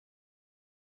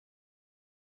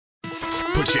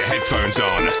Put your headphones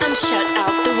on and shut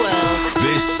out the world.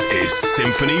 This is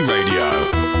Symphony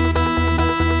Radio.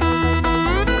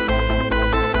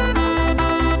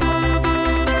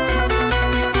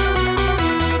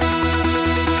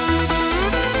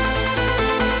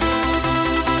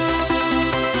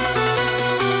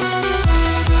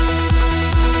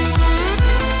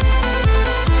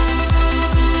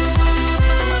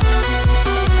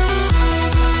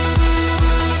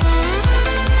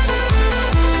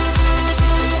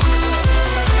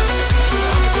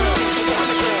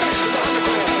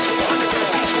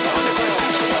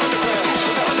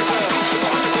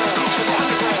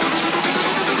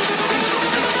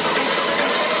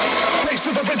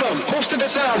 To the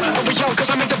sound, and we young cause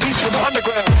I make the beats for the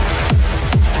underground.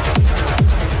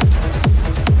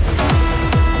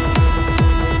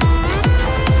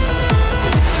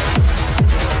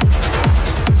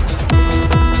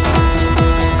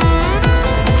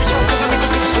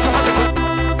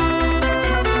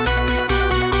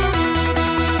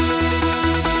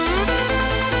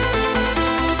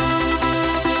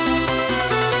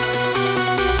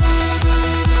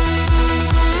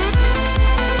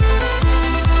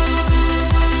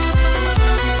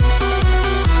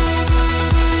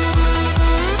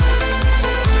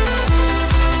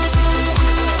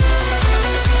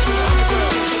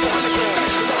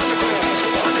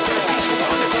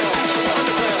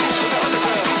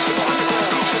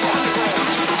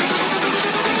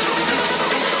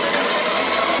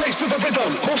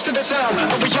 To the sound,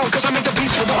 and we young cause I make the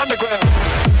beats for the underground.